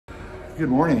Good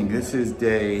morning. This is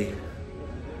day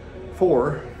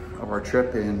 4 of our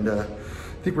trip, and I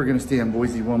think we're going to stay in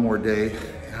Boise one more day.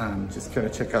 Just kind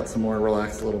of check out some more,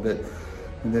 relax a little bit,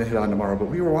 and then head on tomorrow. But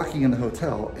we were walking in the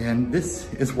hotel, and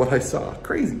this is what I saw.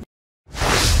 Crazy.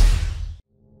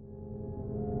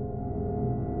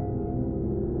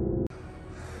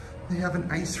 They have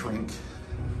an ice rink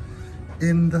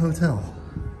in the hotel.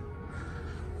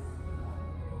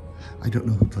 I don't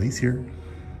know who plays here.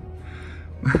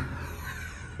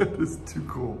 It is too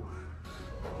cool.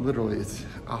 Literally, it's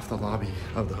off the lobby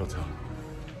of the hotel.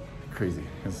 Crazy.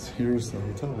 Because here's the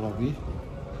hotel lobby.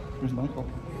 Here's Michael.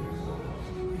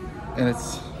 And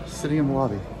it's sitting in the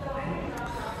lobby.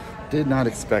 Did not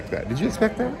expect that. Did you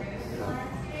expect that?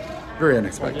 Very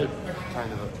unexpected.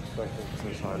 Kind of expected because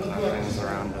there's hard things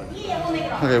around it.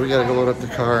 Okay, we gotta go load up the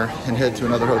car and head to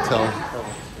another hotel.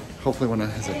 Hopefully one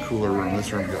that has a cooler room.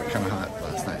 This room got kind of hot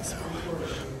last night, so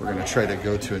we're gonna try to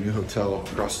go to a new hotel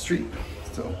across the street.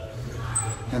 So,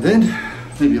 and then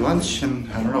maybe lunch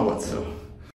and I don't know what. So.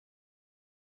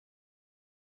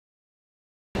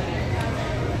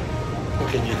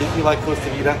 Okay, do you think you like Costa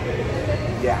Vida?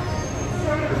 Yeah.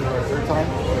 This is our third time.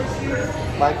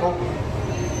 Michael,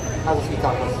 how was the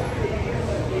tacos?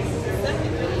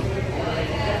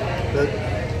 Good.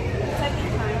 Second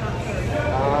time, not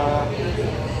third.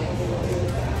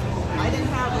 I didn't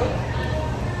have it.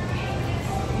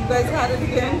 You guys had it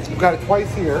again? We've got it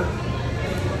twice here.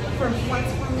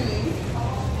 Once for me.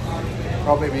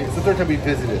 Oh, maybe it's the third time we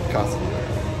visited Costa Vida.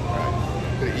 All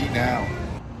right, gonna eat now.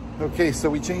 Okay, so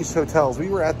we changed hotels. We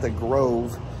were at the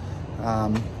Grove,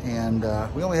 and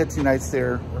we only had 2 nights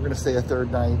there. We're gonna stay a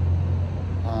third night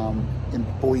in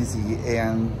Boise,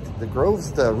 and the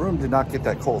Grove's, the room did not get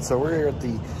that cold. So we're here at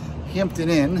the Hampton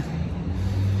Inn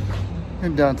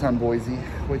in downtown Boise,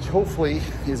 which hopefully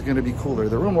is gonna be cooler.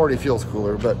 The room already feels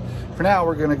cooler, but for now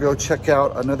we're gonna go check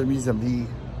out another museum, the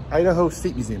Idaho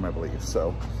State Museum, I believe.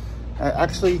 So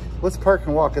actually, let's park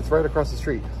and walk. It's right across the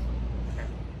street.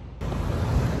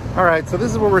 All right, so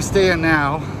this is where we're staying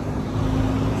now.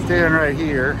 Staying right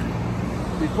here.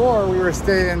 Before we were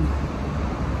staying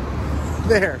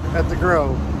there at the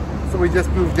Grove. So we just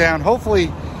moved down.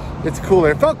 Hopefully it's cooler.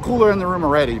 It felt cooler in the room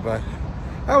already, but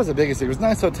that was the biggest thing. It was a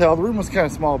nice hotel. The room was kind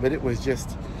of small, but it was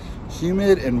just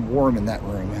humid and warm in that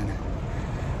room, and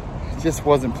it just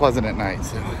wasn't pleasant at night.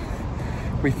 So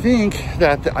we think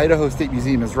that the Idaho State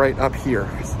Museum is right up here.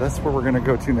 So that's where we're gonna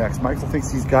go to next. Michael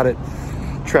thinks he's got it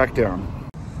tracked down.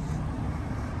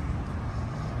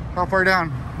 How far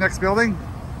down? Next building?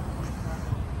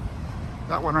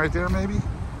 That one right there, maybe?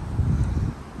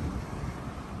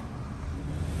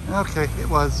 Okay, it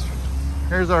was.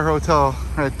 Here's our hotel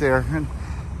right there. And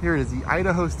here it is, the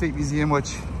Idaho State Museum,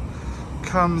 which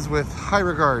comes with high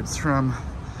regards from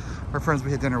our friends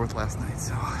we had dinner with last night.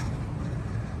 So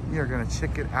we are gonna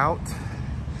check it out.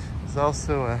 There's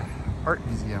also an art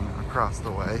museum across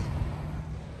the way.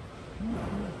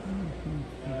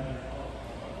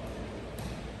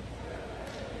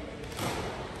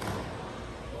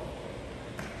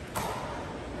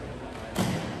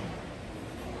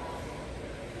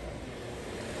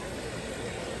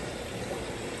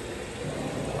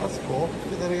 That's cool.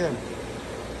 Look at that again.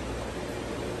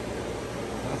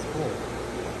 That's cool.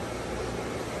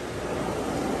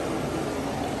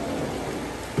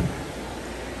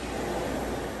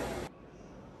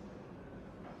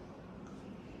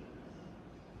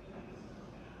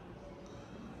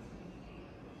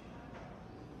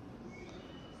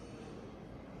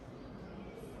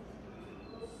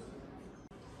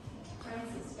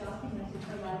 Frances documented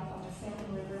her life on the Salmon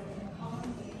River in a column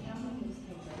for the county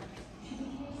newspaper. She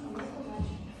became a local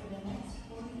legend for the next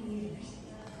 40 years.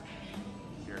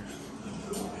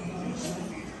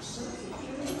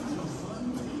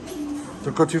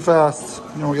 Don't go too fast.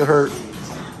 You don't get hurt.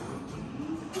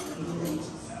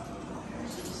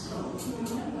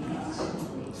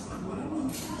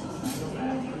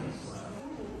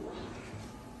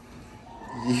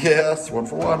 Yes, 1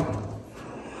 for 1.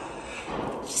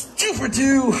 2 for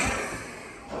 2.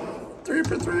 3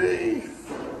 for 3.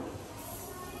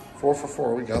 4 for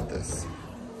 4. We got this.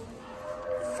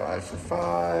 5 for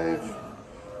 5.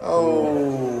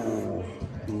 Oh.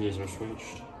 These are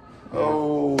switched.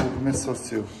 Oh, missed those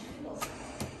 2.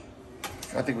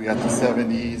 I think we got the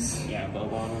 70s. Yeah, bell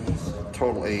bottoms.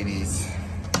 Total 80s.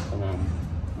 And then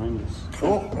rings.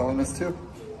 Cool. Well, I missed 2.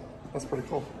 That's pretty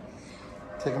cool.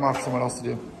 Take them off for someone else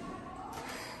to do.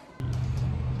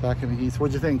 Back in the East.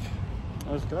 What'd you think?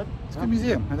 That was good. It's a good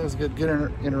museum. I think it was good. Good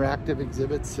interactive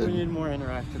exhibits. We need more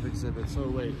interactive exhibits. Oh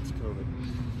wait, it's COVID.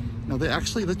 No, they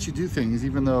actually let you do things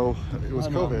even though it was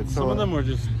COVID. So some of them were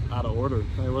just out of order.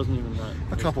 It wasn't even that.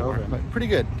 A couple were, but pretty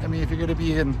good. I mean, if you're going to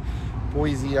be in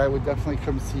Boise, I would definitely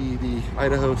come see the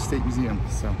Idaho State Museum.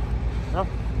 So Yeah.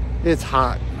 it's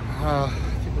hot. I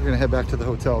think we're going to head back to the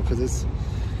hotel because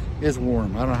it's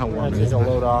warm. I don't know how warm it is. Take a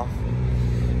load off.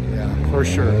 Yeah, for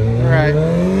sure. All right.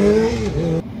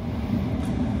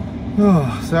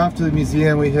 Oh, so after the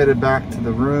museum, we headed back to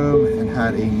the room and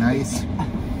had a nice.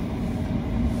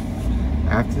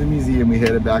 After the museum, we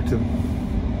headed back to.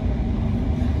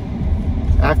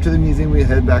 After the museum, we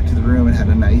headed back to the room and had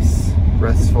a nice,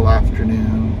 restful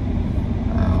afternoon.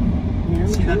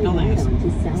 See that building?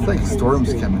 It's like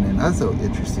storms coming in. That's an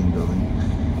interesting building.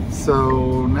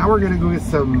 So now we're gonna go get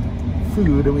some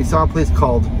food, and we saw a place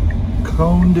called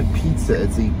Coned Pizza.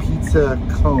 It's a pizza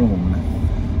cone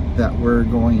that we're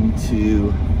going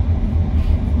to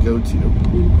go to.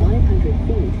 In 500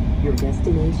 feet, your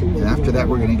destination will And after be that, on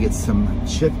we're the gonna get some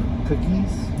chip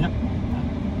cookies. Yep.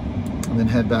 And then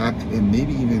head back and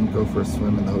maybe even go for a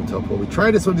swim in the hotel pool. We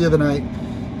tried to swim the other night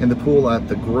in the pool at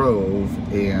the Grove,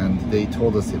 and they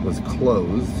told us it was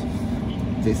closed.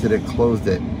 They said it closed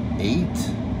at 8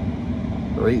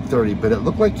 or 8:30, but it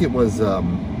looked like it was a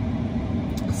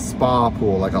spa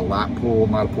pool, like a lap pool,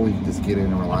 not a pool you can just get in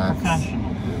and relax.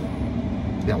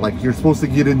 Yeah, like you're supposed to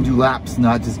get in and do laps,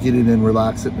 not just get in and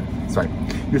relax. Sorry,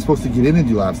 you're supposed to get in and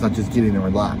do laps, not just get in and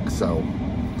relax. So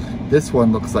this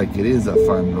one looks like it is a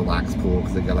fun, relaxed pool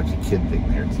because they got like a kid thing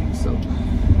there too. So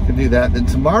we can do that. Then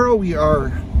tomorrow we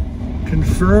are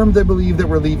confirmed, I believe, that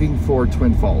we're leaving for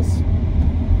Twin Falls.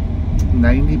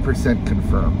 90%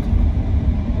 confirmed.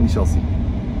 We shall see.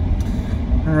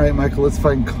 All right, Michael, let's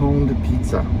find Coned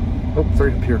Pizza. Oh,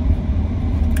 sorry, up here.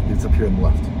 It's up here on the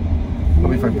left. Let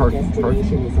me find parking.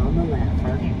 destination is on the left.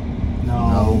 Parking?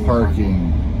 No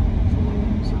parking.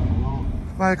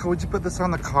 Michael, would you put this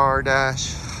on the car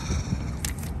dash?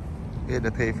 We had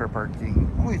to pay for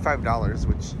parking. Only $5,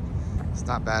 which is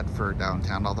not bad for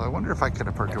downtown. Although I wonder if I could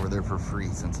have parked over there for free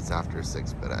since it's after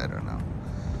 6, but I don't know.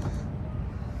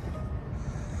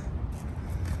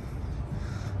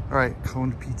 All right,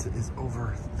 Coned Pizza is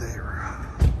over there.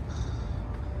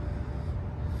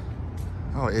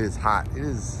 Oh, it is hot. It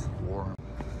is warm.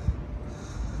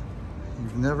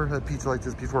 You've never had pizza like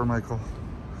this before, Michael?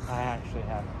 I actually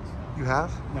haven't. You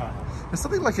have? No. There's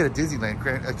something like it at Disneyland,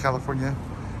 California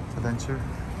Adventure.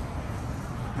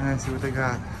 And see what they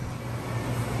got.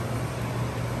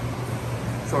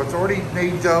 So it's already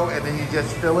made dough, and then you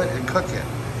just fill it and cook it.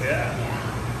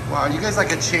 Yeah. Wow, you guys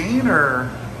like a chain or?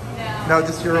 No,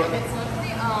 just your. It's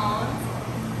locally owned.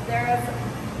 There's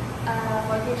a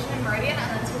location in Meridian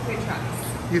and then 2 food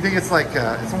trucks. You think it's like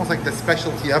it's almost like the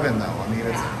specialty oven, though. I mean,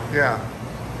 it's yeah.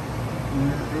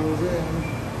 And it goes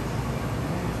in.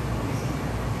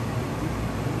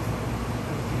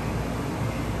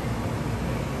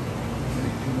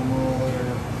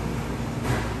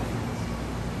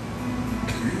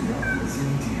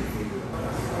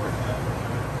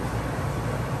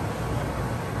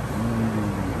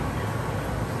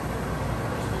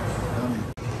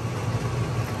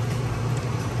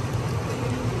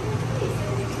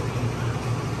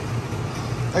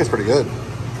 I think it's pretty good.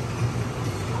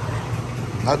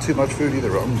 Not too much food either,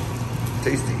 but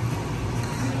tasty.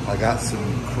 I got some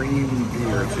cream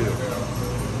beer too.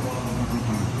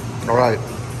 All right,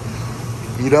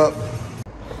 eat up.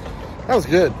 That was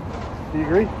good. Do you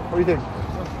agree? What do you think?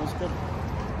 That's good.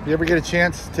 If you ever get a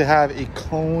chance to have a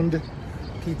coned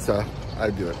pizza,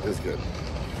 I'd do it. It was good.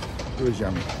 It was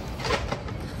yummy.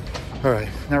 All right,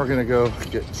 now we're gonna go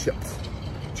get chips.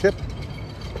 Chip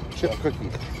cookie.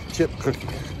 Chip cookie.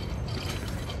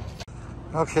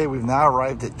 Okay, we've now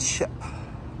arrived at Chip,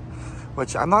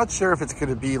 which I'm not sure if it's going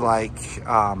to be like,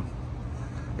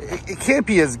 it can't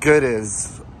be as good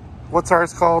as, what's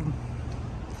ours called?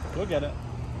 You'll get it.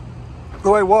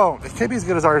 No, I won't. It can't be as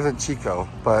good as ours in Chico,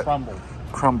 but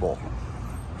Crumble.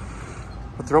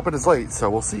 But they're open as late, so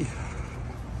we'll see.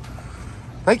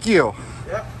 Thank you.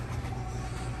 Yep.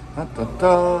 Da, da,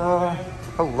 da.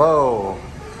 Hello.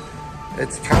 It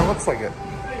kind of looks like it.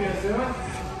 How you guys doing?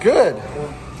 Good.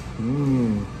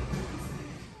 Mmm.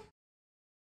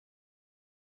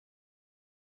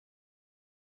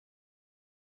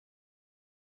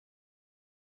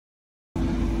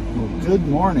 Well, good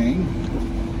morning.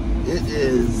 It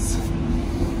is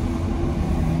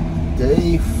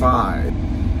day 5,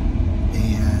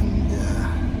 and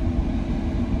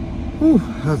whew,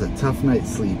 that was a tough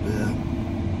night's sleep.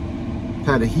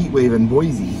 Had a heat wave in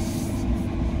Boise,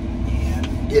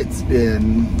 and it's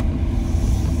been,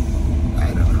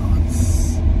 I don't know,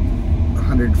 it's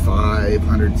 105,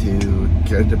 102,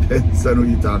 kind of depends on who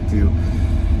you talk to.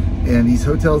 And these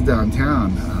hotels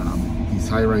downtown, these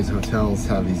high-rise hotels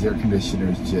have these air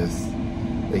conditioners just,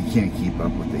 they can't keep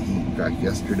up with the heat. In fact,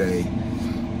 yesterday,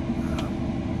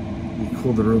 we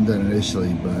cooled the room down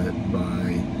initially, but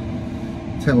by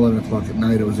 10, 11 o'clock at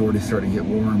night, it was already starting to get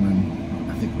warm,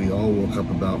 and I think we all woke up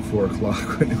about 4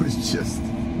 o'clock when it was just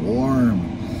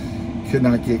warm. Could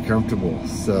not get comfortable.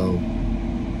 So,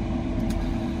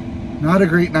 not a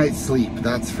great night's sleep,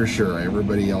 that's for sure.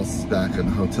 Everybody else is back on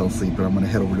the hotel sleep, but I'm gonna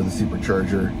head over to the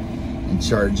supercharger and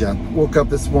charge up. Woke up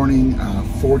this morning,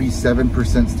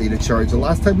 47% state of charge. The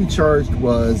last time we charged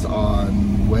was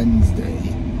on Wednesday,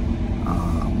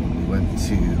 when we went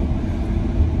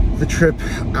to the trip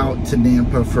out to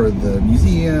Nampa for the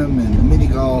museum and the mini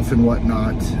golf and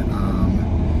whatnot.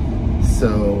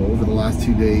 So over the last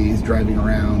 2 days, driving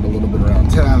around a little bit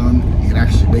around town and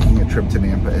actually making a trip to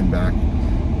Nampa and back,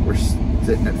 we're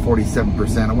sitting at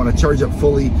 47%. I want to charge up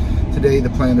fully today. The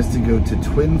plan is to go to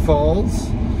Twin Falls,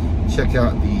 check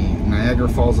out the Niagara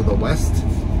Falls of the West,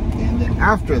 and then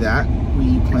after that,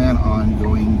 we plan on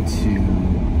going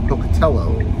to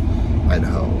Pocatello,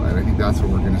 Idaho, and I think that's where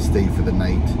we're going to stay for the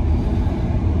night.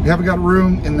 We haven't got a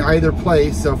room in either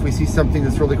place, so if we see something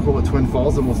that's really cool at Twin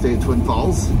Falls, then we'll stay at Twin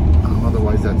Falls.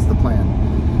 Otherwise, that's the plan.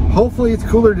 Hopefully it's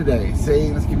cooler today,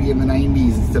 saying it's gonna be in the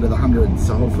 90s instead of the 100s,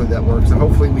 so hopefully that works. And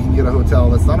hopefully we can get a hotel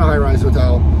that's not a high-rise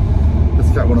hotel, that's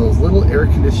got one of those little air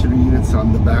conditioning units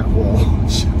on the back wall.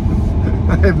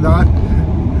 I have not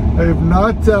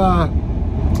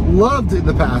loved in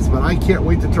the past, but I can't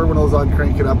wait to turn one of those on,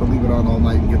 crank it up, and leave it on all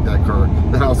night and get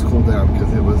the house cooled down,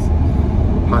 because it was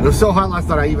hot. It was so hot last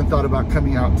night I even thought about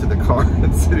coming out to the car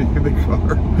and sitting in the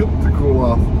car to cool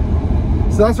off.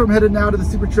 So that's where I'm headed now, to the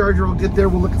supercharger. I'll get there,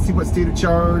 we'll look and see what state of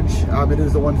charge. It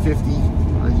is a 150,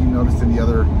 as you noticed in the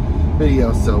other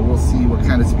video, so we'll see what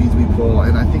kind of speeds we pull.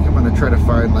 And I think I'm gonna try to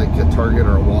find like a Target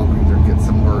or a Walgreens or get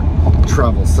some more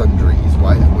travel sundries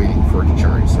while I'm waiting for it to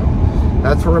charge. So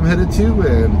that's where I'm headed to,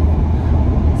 and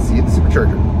see you at the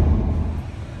supercharger.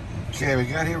 Okay, we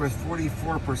got here with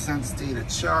 44% state of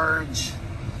charge.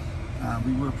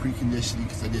 We were preconditioning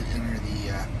because I did enter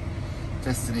the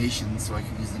destination so I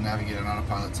can use the Navigate on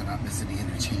autopilot to not miss any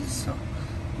interchange. So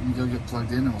let me go get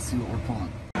plugged in and we'll see what we're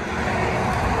pulling.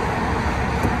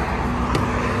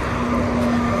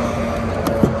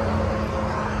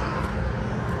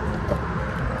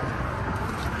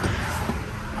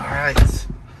 All right,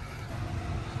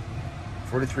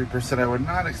 43%. I would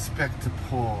not expect to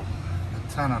pull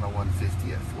a ton on a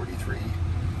 150 at 43.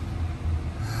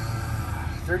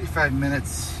 35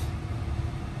 minutes.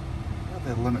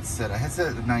 The limit set. I had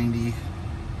set it at 90.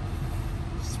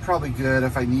 This is probably good.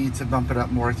 If I need to bump it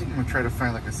up more, I think I'm gonna try to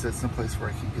find, like I said, someplace where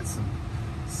I can get some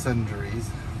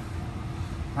sundries.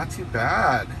 Not too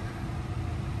bad.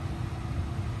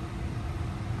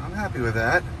 I'm happy with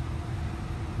that.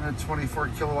 24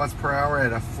 kilowatts per hour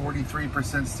at a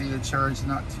 43% state of charge.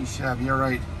 Not too shabby. All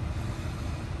right.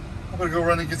 I'm gonna go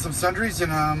run and get some sundries,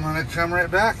 and I'm gonna come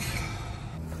right back.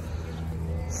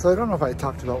 So I don't know if I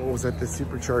talked about what was at the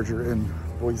supercharger in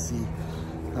Boise.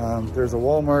 There's a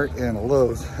Walmart and a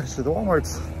Lowe's. Actually, the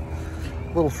Walmart's a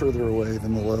little further away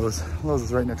than the Lowe's. Lowe's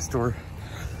is right next door.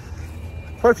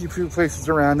 Quite a few food places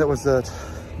around. That was the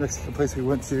Mexican place we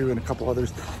went to, and a couple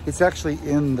others. It's actually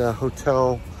in the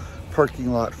hotel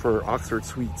parking lot for Oxford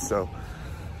Suites. So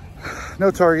no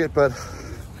Target, but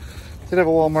did have a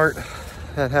Walmart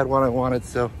that had what I wanted,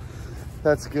 so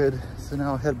that's good. So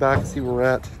now I'll head back and see where we're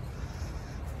at.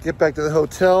 Get back to the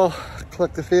hotel,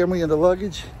 collect the family and the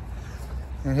luggage,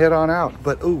 and head on out.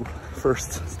 But ooh,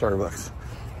 first Starbucks.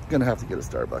 Gonna have to get a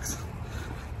Starbucks.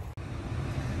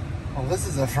 Well, this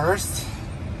is a first.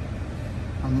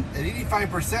 I'm at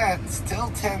 85%,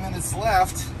 still 10 minutes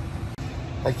left.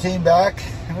 I came back,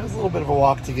 and it was a little bit of a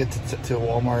walk to get to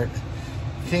Walmart.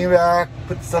 Came back,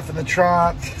 put stuff in the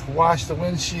trunk, washed the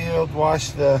windshield,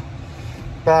 washed the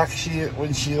back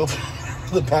windshield,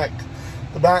 the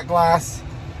back glass.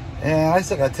 And I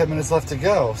still got 10 minutes left to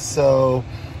go. So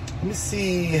let me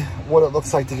see what it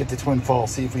looks like to get to Twin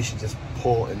Falls, see if we should just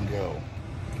pull and go.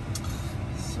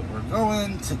 So we're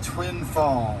going to Twin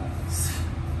Falls.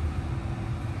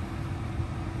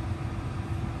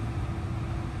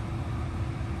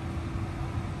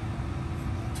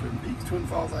 Twin Peaks, Twin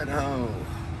Falls, Idaho.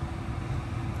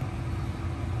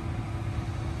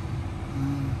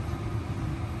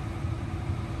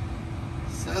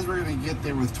 Says we're gonna get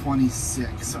there with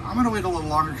 26. So I'm gonna wait a little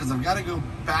longer because I've got to go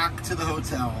back to the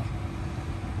hotel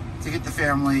to get the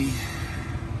family.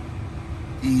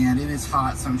 And it is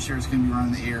hot, so I'm sure it's gonna be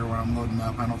running the air when I'm loading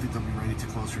up. I don't think they'll be ready till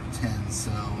closer to 10,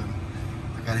 so and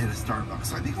I gotta hit a Starbucks.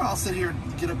 So I think I'll sit here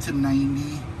and get up to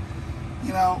 90.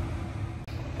 You know,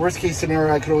 Worst case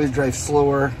scenario, I could always drive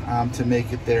slower to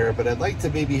make it there, but I'd like to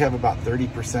maybe have about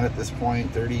 30% at this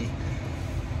point,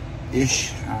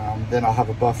 30-ish. Then I'll have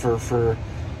a buffer for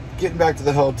getting back to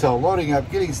the hotel, loading up,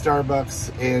 getting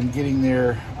Starbucks, and getting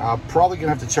there. Probably gonna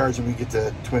have to charge when we get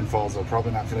to Twin Falls, though.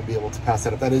 Probably not gonna be able to pass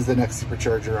that up. That is the next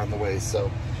supercharger on the way. So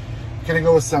gonna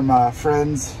go with some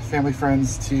friends, family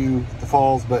friends to the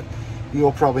falls, but we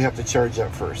will probably have to charge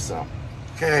up first. So,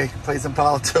 okay, play some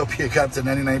Polytopia, got up to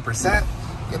 99%.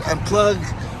 Get unplugged.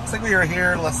 Looks like we are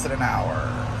here less than an hour.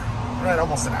 Right,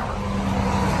 almost an hour.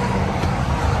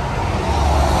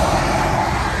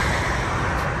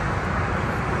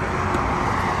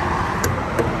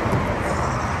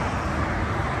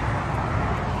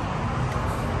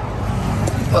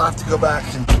 I'll have to go back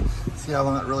and see how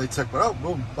long that really took, but oh,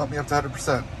 boom, bumped me up to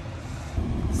 100%.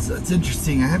 So it's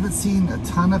interesting. I haven't seen a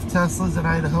ton of Teslas in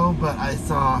Idaho, but I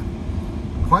saw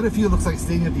quite a few, it looks like,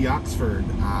 staying at the Oxford.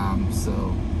 So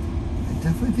I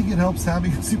definitely think it helps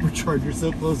having a supercharger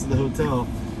so close to the hotel.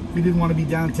 If we didn't want to be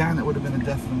downtown, that would have been a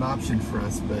definite option for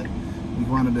us, but we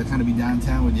wanted to kind of be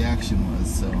downtown where the action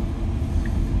was. So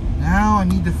now I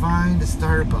need to find a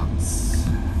Starbucks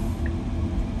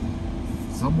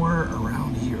somewhere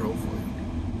around here, hopefully.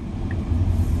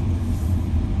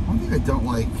 One thing I don't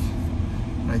like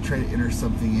when I try to enter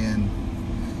something in,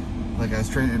 like I was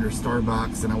trying to enter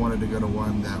Starbucks and I wanted to go to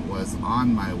one that was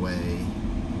on my way,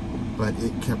 but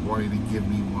it kept wanting to give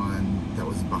me one that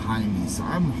was behind me. So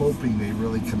I'm hoping they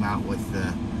really come out with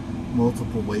the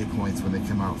multiple waypoints when they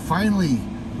come out. Finally,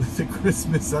 with the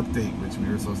Christmas update, which we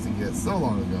were supposed to get so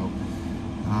long ago.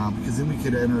 Because then we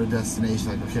could enter a destination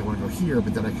like, okay, I want to go here,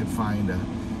 but then I could find a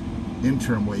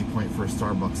interim waypoint for a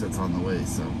Starbucks that's on the way.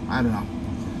 So I don't know.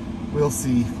 We'll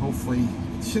see. Hopefully,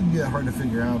 it shouldn't be that hard to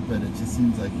figure out, but it just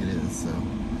seems like it is. So,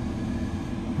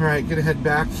 all right, gonna head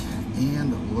back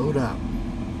and load up.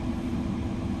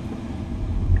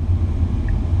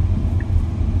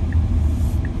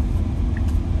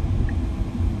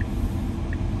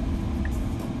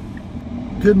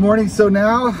 Good morning. So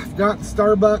now I've got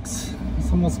Starbucks.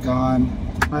 Almost gone.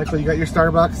 Michael, you got your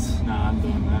Starbucks? Nah, I'm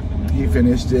done. I finished You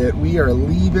finished it. We are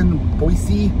leaving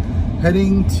Boise,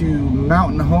 heading to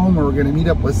Mountain Home, where we're going to meet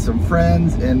up with some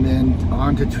friends, and then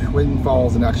on to Twin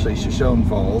Falls and actually Shoshone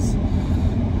Falls.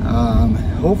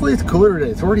 Hopefully it's cooler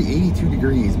today. It's already 82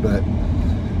 degrees, but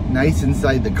nice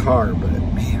inside the car. But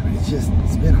man, it's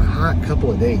been a hot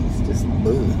couple of days. Just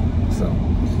ugh. So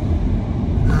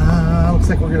looks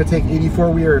like we're going to take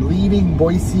 84. We are leaving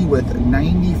Boise with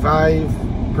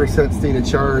 95% state of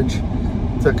charge.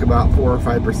 Took about 4 or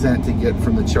 5% to get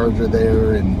from the charger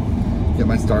there and get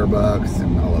my Starbucks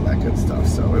and all of that good stuff.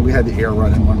 So we had the air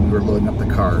running when we were loading up the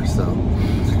car. So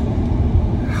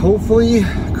hopefully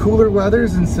cooler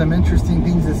weathers and some interesting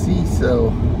things to see.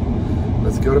 So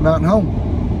let's go to Mountain Home.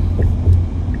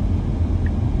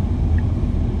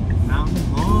 Mountain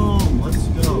Home, let's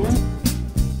go.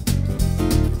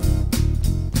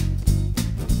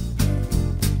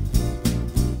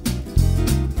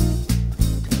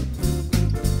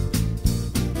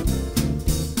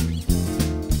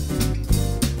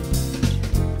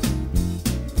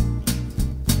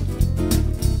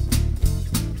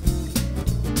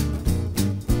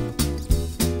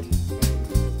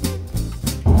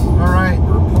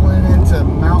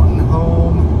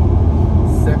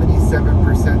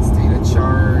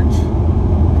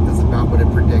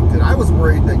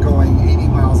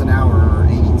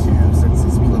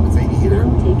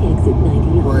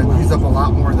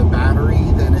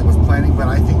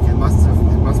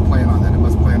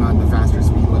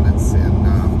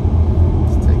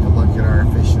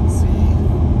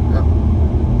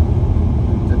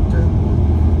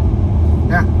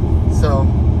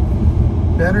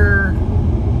 Better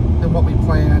than what we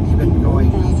planned, even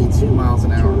going 82 miles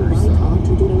an hour. So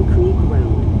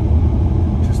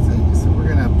interesting. So we're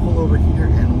gonna pull over here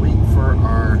and wait for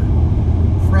our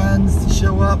friends to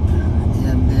show up,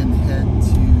 and then head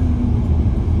to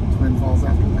Twin Falls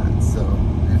after that. So,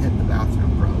 and hit the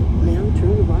bathroom probably. Now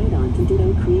turn right onto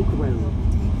Ditto Creek Road.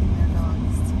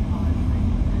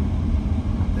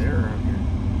 There or out here?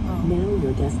 Now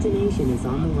your destination is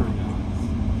on the right.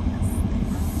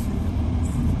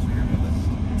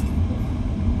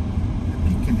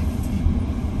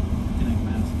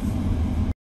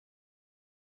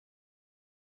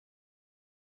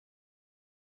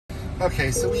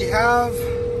 Okay, so we have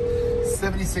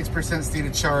 76% state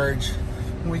of charge.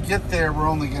 When we get there, we're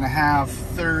only gonna have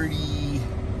 30,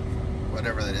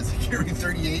 whatever that is, I can't read,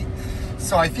 38.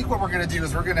 So I think what we're gonna do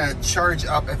is we're gonna charge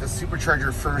up at the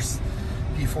supercharger first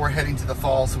before heading to the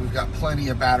falls. So we've got plenty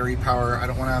of battery power. I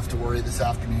don't wanna have to worry this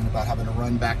afternoon about having to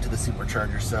run back to the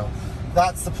supercharger. So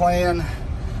that's the plan.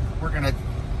 We're gonna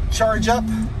charge up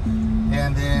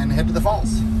and then head to the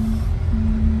falls.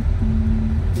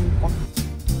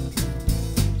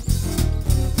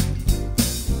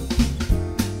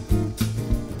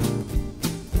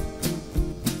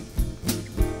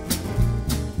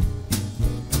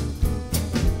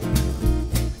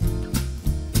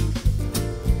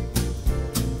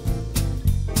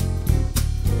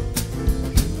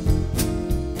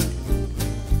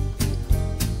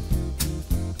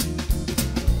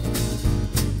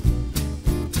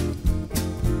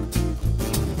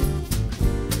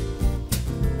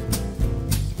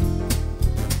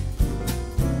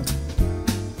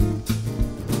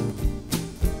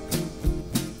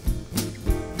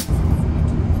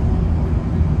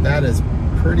 That is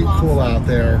pretty cool out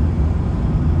there.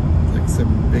 Like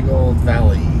some big old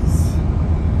valleys.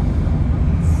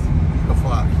 It's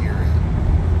beautiful out here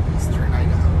in eastern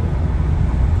Idaho.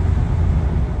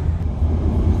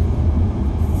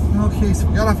 Okay, so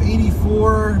we got off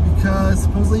 84 because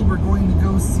supposedly we're going to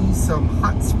go see some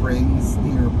hot springs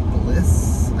near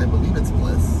Bliss. I believe it's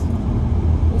Bliss.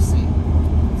 We'll see.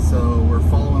 So we're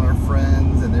following our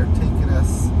friends and they're taking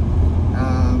us.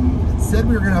 It said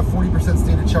we were going to have 40%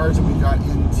 state of charge when we got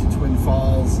into Twin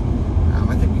Falls.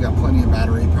 I think we got plenty of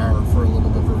battery power for a little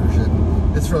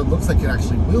diversion. This road looks like it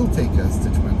actually will take us to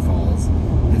Twin Falls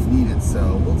if needed.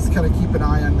 So we'll just kind of keep an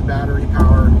eye on the battery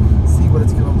power, see what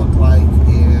it's going to look like,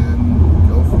 and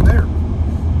go from there.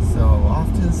 So off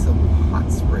to some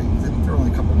hot springs. I think they're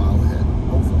only a couple miles ahead,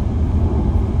 hopefully.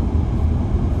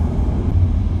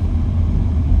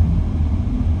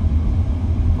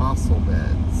 Fossil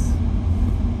beds.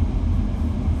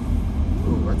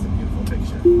 Ooh, that's a beautiful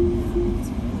picture.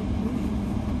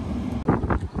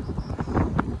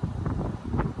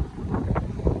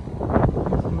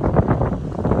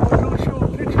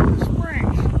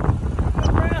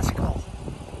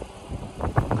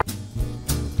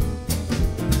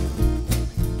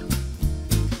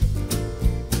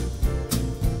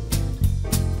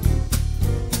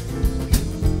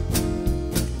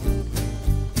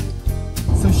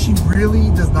 She really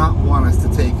does not want us to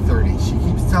take 30. She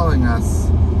keeps telling us,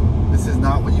 this is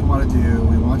not what you want to do.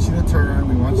 We want you to turn.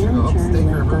 We want you to go up Snake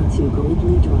River.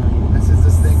 This is the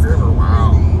Snake River.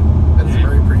 Wow. That is a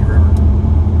very pretty river.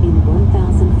 In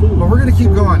 1,000 feet. But we're going to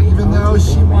keep going. Even though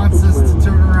she wants us to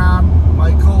turn around,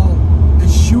 Michael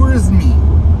assures me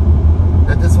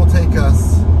that this will take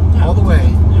us all the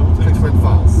way to Twin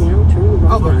Falls.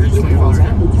 Oh, look, it's Twin Falls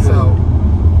again. So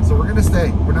we're going to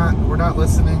stay. We're not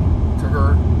listening to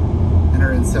her and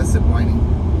her incessant whining.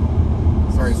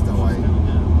 Sorry, Snow White.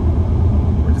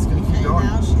 We're just gonna keep going.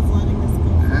 Now she's letting us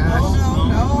go.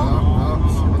 No.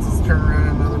 She wants us to turn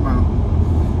around another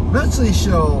mountain. Eventually,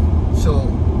 she'll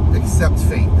accept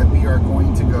fate that we are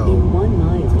going to go in 1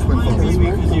 mile to Twin Falls. Maybe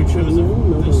because you chose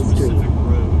a specific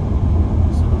road,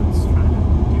 so it's trying to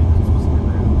do that specific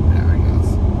road. Yeah, I guess.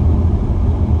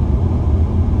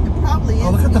 It probably is.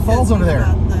 Oh, look at the falls over there.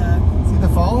 See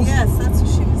the falls? Yes, that's what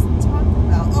she was talking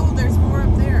about. Oh, there's more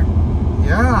up there.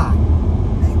 Yeah.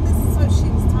 I think this is what she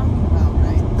was talking about,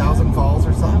 right? Thousand Falls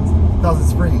or something? Thousand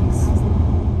Springs.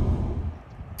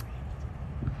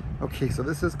 Okay, so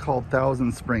this is called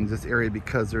Thousand Springs, this area,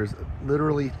 because there's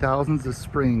literally thousands of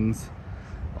springs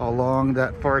along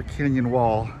that far canyon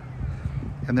wall,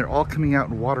 and they're all coming out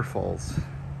in waterfalls.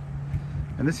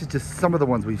 And this is just some of the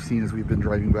ones we've seen as we've been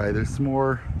driving by. There's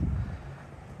more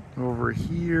over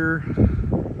here.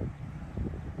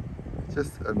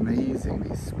 Just amazing,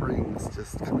 these springs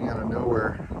just coming out of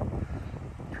nowhere,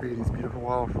 creating these beautiful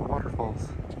waterfalls.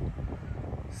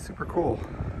 Super cool.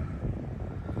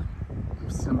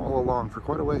 I've seen them all along for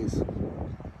quite a ways.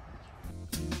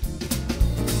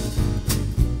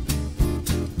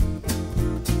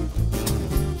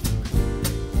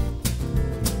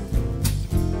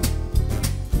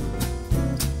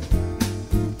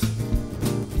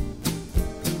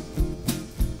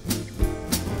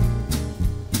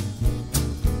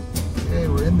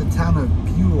 Town of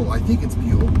Buell. I think it's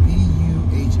Buell.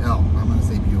 B-U-H-L. I'm going to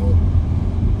say Buell.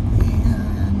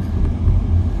 And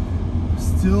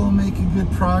still making good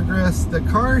progress. The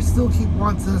car still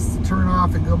wants us to turn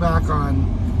off and go back on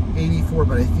 84,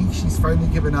 but I think she's finally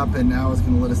given up and now is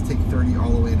going to let us take 30 all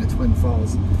the way into Twin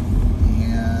Falls.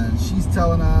 And she's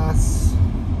telling us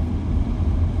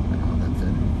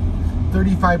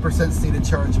 35% state of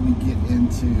charge when we get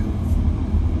into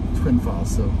Twin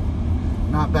Falls. So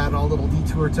not bad. All little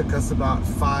detour took us about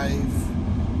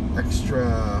 5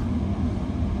 extra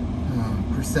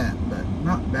percent, but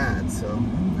not bad. So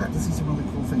we got to see some really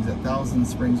cool things. That Thousand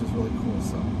Springs was really cool.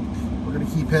 So we're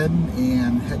gonna keep heading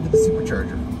and head to the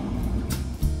supercharger.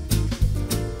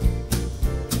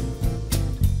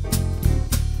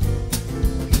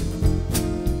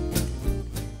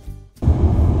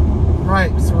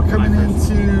 Right, so we're coming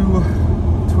into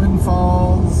Twin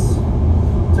Falls.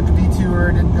 Took a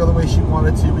detour, didn't go the way she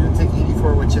wanted to. We didn't take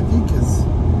 84, which I think is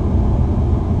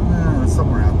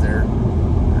somewhere out there.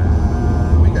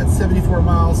 We got 74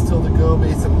 miles still to go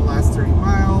based on the last 30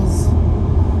 miles.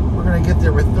 We're gonna get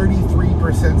there with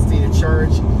 33% state of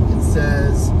charge. It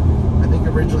says, I think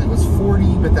originally it was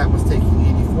 40, but that was taking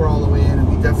 84 all the way in, and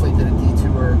we definitely did a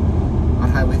detour on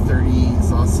Highway 30,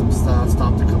 saw some stuff,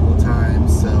 stopped a couple of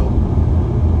times, so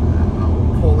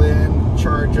we'll pull in,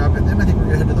 charge up, and then I think we're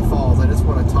gonna head to the falls. I just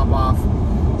want to top off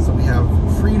so we have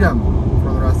freedom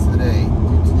for the rest of the day to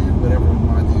do whatever we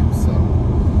want to do. So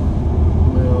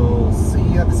we'll see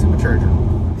you at the supercharger.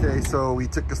 Okay, so we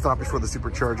took a stop before the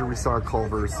supercharger. We saw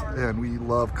Culver's, and we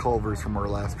love Culver's from our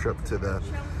last trip to the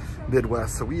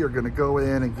Midwest. So we are gonna go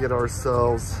in and get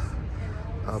ourselves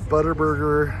a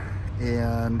Butterburger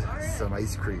and some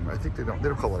ice cream. I think they don't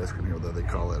call it ice cream here, though. They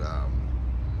call it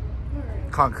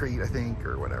concrete, I think,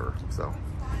 or whatever. So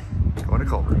going to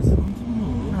Culver's.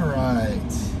 All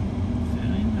right.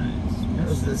 Very nice.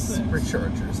 There's the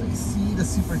superchargers. I see the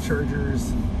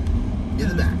superchargers in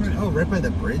the back. Oh, right by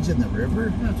the bridge and the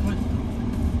river. That's what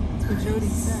Jody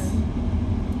said.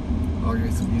 I'll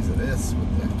get some use of this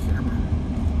with the camera.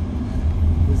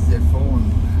 This is their phone.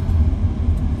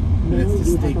 Now It's the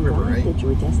you Snake have River, arrived right? at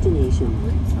your destination.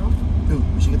 Ooh,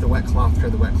 we should get the wet cloth. Try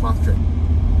the wet cloth trick.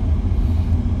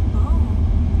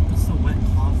 What's the wet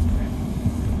cloth trick?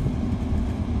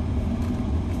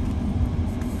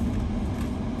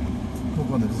 We'll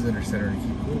go in the visitor center to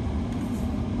keep cool.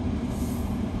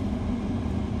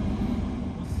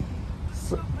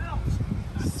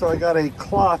 So I got a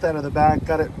cloth out of the back,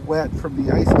 got it wet from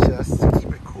the ice chest to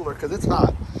keep it cooler because it's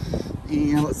hot.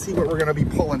 And let's see what we're gonna be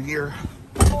pulling here.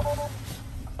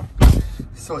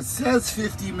 So it says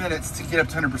 50 minutes to get up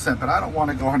to 100%, but I don't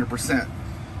want to go 100%.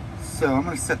 So I'm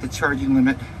gonna set the charging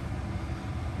limit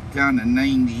down to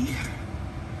 90.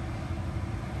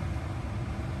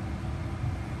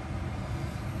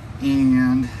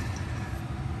 And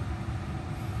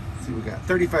let's see, we got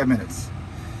 35 minutes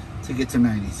to get to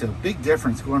 90. So big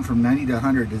difference going from 90 to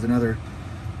 100 is another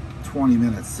 20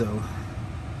 minutes. So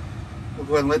we'll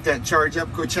go ahead and let that charge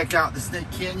up, go check out the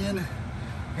Snake Canyon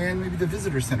and maybe the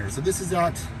visitor center. So this is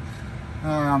not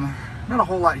a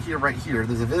whole lot here, right here.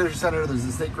 There's a visitor center, there's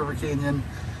the Snake River Canyon,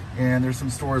 and there's some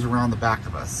stores around the back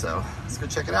of us. So let's go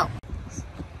check it out.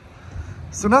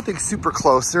 So nothing super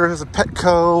close. There is a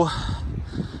Petco,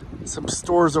 some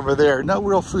stores over there. No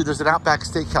real food. There's an Outback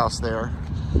Steakhouse there.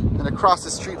 And across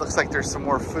the street looks like there's some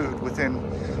more food within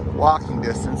walking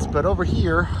distance. But over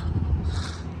here,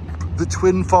 the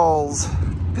Twin Falls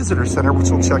Visitor Center, which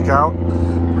we'll check out.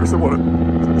 First I want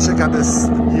to check out this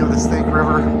view of the Snake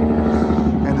River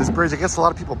and this bridge. I guess a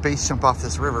lot of people base jump off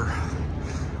this river.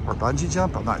 Or bungee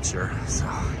jump, I'm not sure. So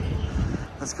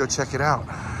let's go check it out.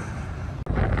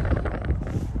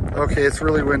 Okay, it's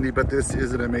really windy, but this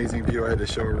is an amazing view I had to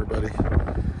show everybody.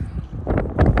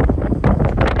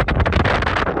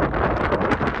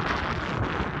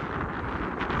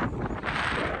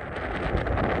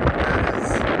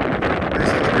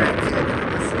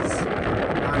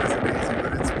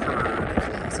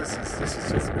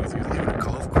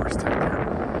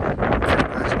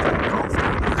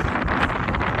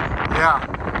 Yeah.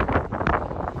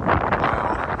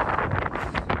 Wow.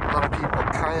 A lot of people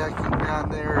kayaking down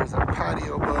there. There's a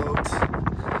patio boat.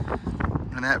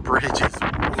 And that bridge is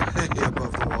way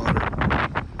above the water.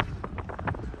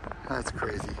 That's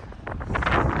crazy.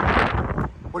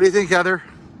 What do you think, Heather?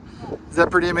 Is that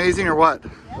pretty amazing or what?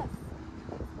 Yes.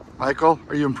 Michael,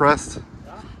 are you impressed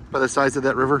by the size of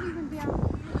that river? Even down here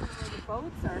where the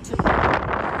boats are too.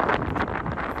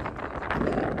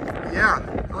 Yeah.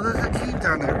 Oh, there's a cave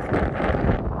down there.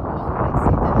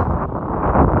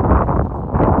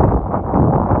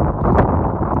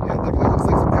 Yeah, it definitely looks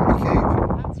like some kind of a cave.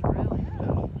 That's really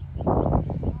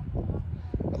cool.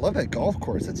 I love that golf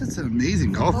course. That's just an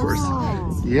amazing golf course.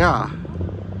 Oh. Yeah.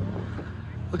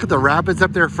 Look at the rapids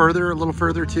up there further, a little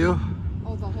further too.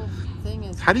 Oh, the whole thing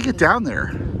is. How do you get down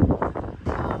there?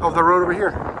 Oh, the road over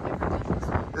here.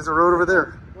 There's a road over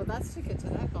there. Well, that's to get to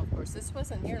that golf course. This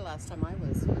wasn't here last time I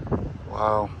was here.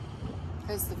 Wow.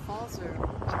 Because the falls are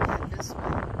up ahead this way.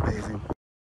 Amazing.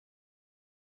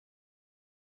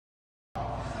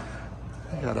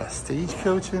 I got a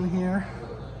stagecoach in here.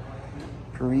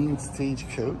 Green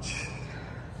stagecoach.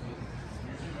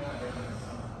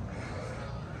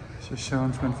 Just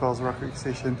showing Twin Falls Rock Creek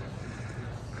Station.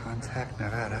 Contact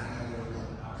Nevada.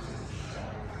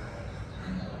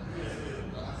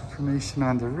 Information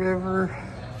on the river.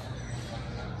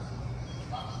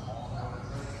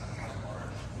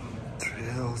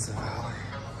 Trails of Valor.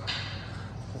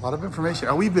 A lot of information.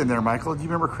 Oh, we've been there, Michael. Do you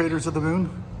remember Craters of the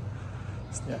Moon?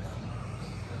 Yeah.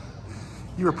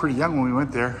 You were pretty young when we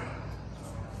went there.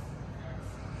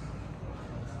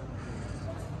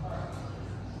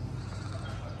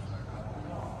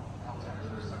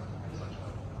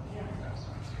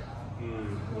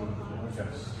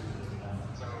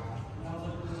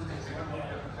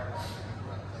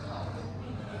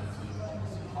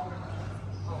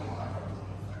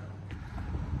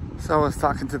 So I was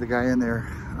talking to the guy in there,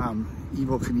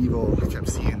 Evel Knievel, I kept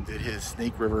seeing, did his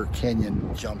Snake River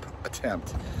Canyon jump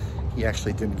attempt. He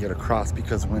actually didn't get across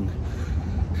because when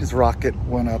his rocket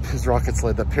went up, his rocket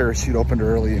sled, the parachute opened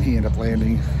early and he ended up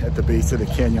landing at the base of the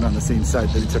canyon on the same side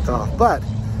that he took off. But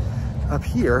up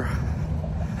here,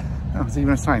 oh, there's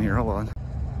even a sign here, hold on.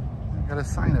 I got a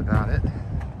sign about it.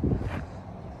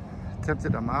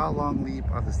 Attempted a mile-long leap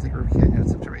of the Snake River Canyon on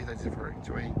September 8th, for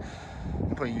enjoying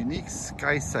a unique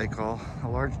sky cycle. A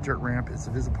large dirt ramp is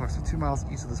visible approximately 2 miles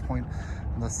east of this point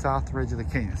on the south ridge of the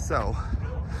canyon. So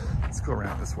let's go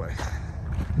around this way.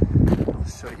 I'll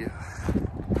show you.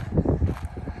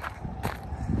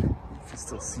 You can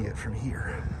still see it from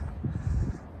here.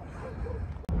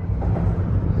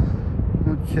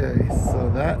 Okay,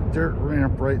 so that dirt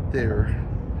ramp right there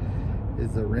is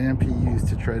the ramp he used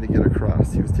to try to get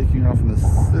across. He was taking off from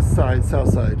this side, south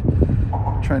side,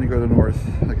 trying to go to north.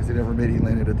 Like I said, never made it. He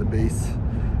landed at the base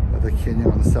of the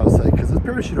canyon on the south side because his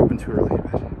parachute opened too early.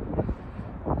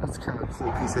 But that's kind of a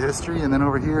cool piece of history. And then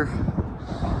over here,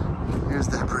 here's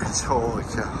that bridge. Holy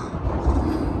cow.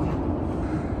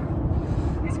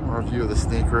 Some more view of the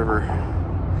Snake River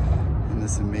in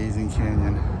this amazing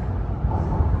canyon.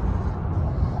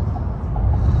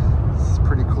 This is a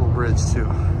pretty cool bridge too.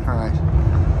 All right,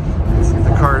 let's see if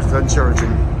the car is done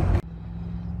charging.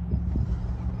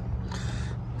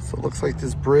 So it looks like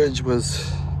this bridge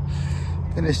was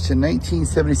finished in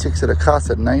 1976 at a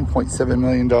cost of $9.7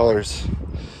 million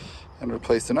and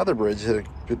replaced another bridge that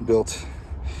had been built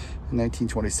in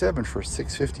 1927 for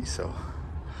 $650. So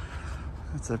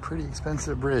it's a pretty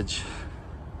expensive bridge,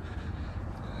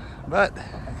 but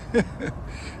that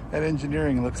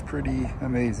engineering looks pretty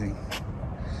amazing.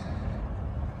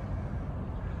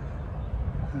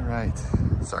 All right,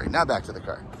 sorry, now back to the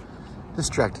car.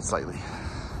 Distracted slightly.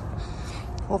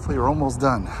 Hopefully we're almost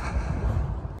done.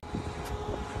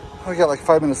 We got like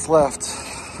 5 minutes left.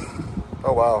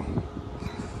 Oh wow,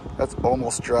 that's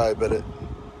almost dry, but it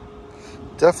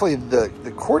definitely,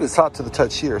 the cord is hot to the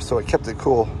touch here, so it kept it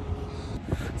cool.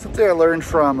 Something I learned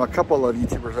from a couple of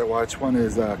YouTubers I watch. One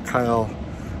is Kyle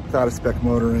with Out of Spec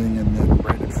Motoring, and then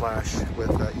Brandon Flash with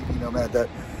EV Nomad, that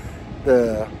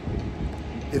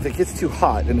if it gets too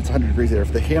hot, and it's 100 degrees there,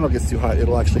 if the handle gets too hot,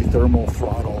 it'll actually thermal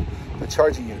throttle the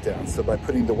charging unit down. So by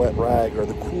putting the wet rag or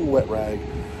the cool wet rag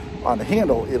on the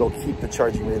handle, it'll keep the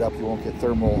charging rate up. You won't get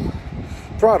thermal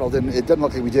throttled, and it doesn't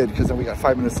look like we did, because then we got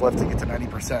 5 minutes left to get to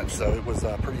 90%. So it was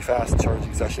a pretty fast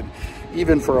charging session,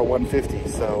 even for a 150.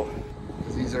 So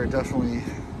these are definitely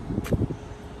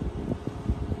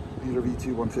liter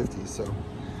V2 150s. So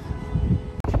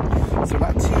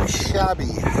not too shabby.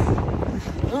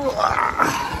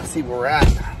 Let's see where we're at.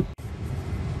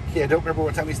 Okay, I don't remember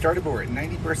what time we started, but we're at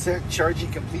 90% charging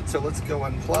complete. So let's go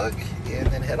unplug and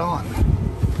then head on.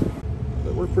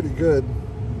 But we're pretty good.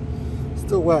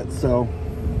 Still wet, so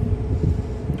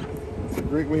it's a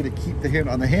great way to keep the hand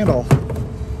on the handle.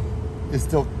 Is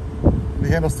still, the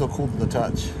handle's still cool to the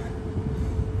touch.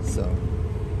 So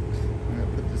I'm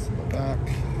gonna put this in the back.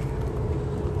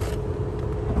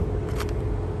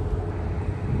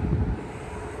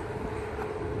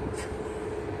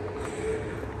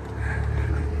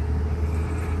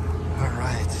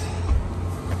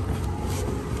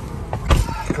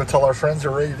 Go tell our friends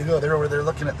we're ready to go. They're over there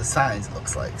looking at the signs, it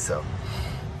looks like. So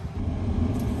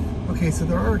okay, so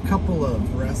there are a couple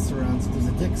of restaurants. There's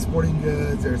a Dick's Sporting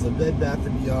Goods, there's a Bed Bath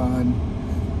 & Beyond,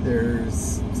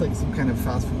 there's, looks like some kind of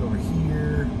fast food over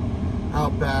here,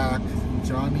 Outback,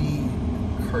 Johnny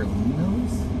Carino's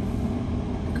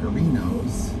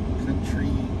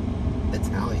Country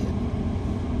Italian,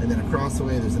 and then across the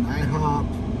way there's an IHOP,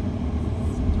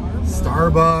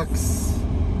 Starbucks.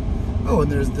 Oh,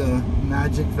 and there's the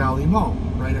Magic Valley Mall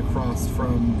right across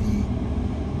from the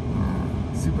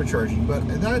supercharging. But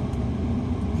the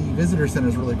visitor center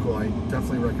is really cool. I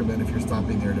definitely recommend, if you're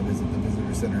stopping there, to visit the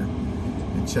visitor center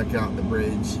and check out the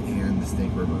bridge and the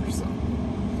Snake River. So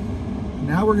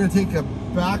now we're going to take a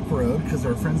back road, because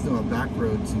our friends know a back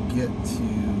road to get to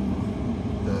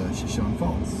the Shoshone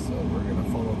Falls. So we're going to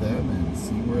follow them and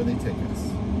see where they take us.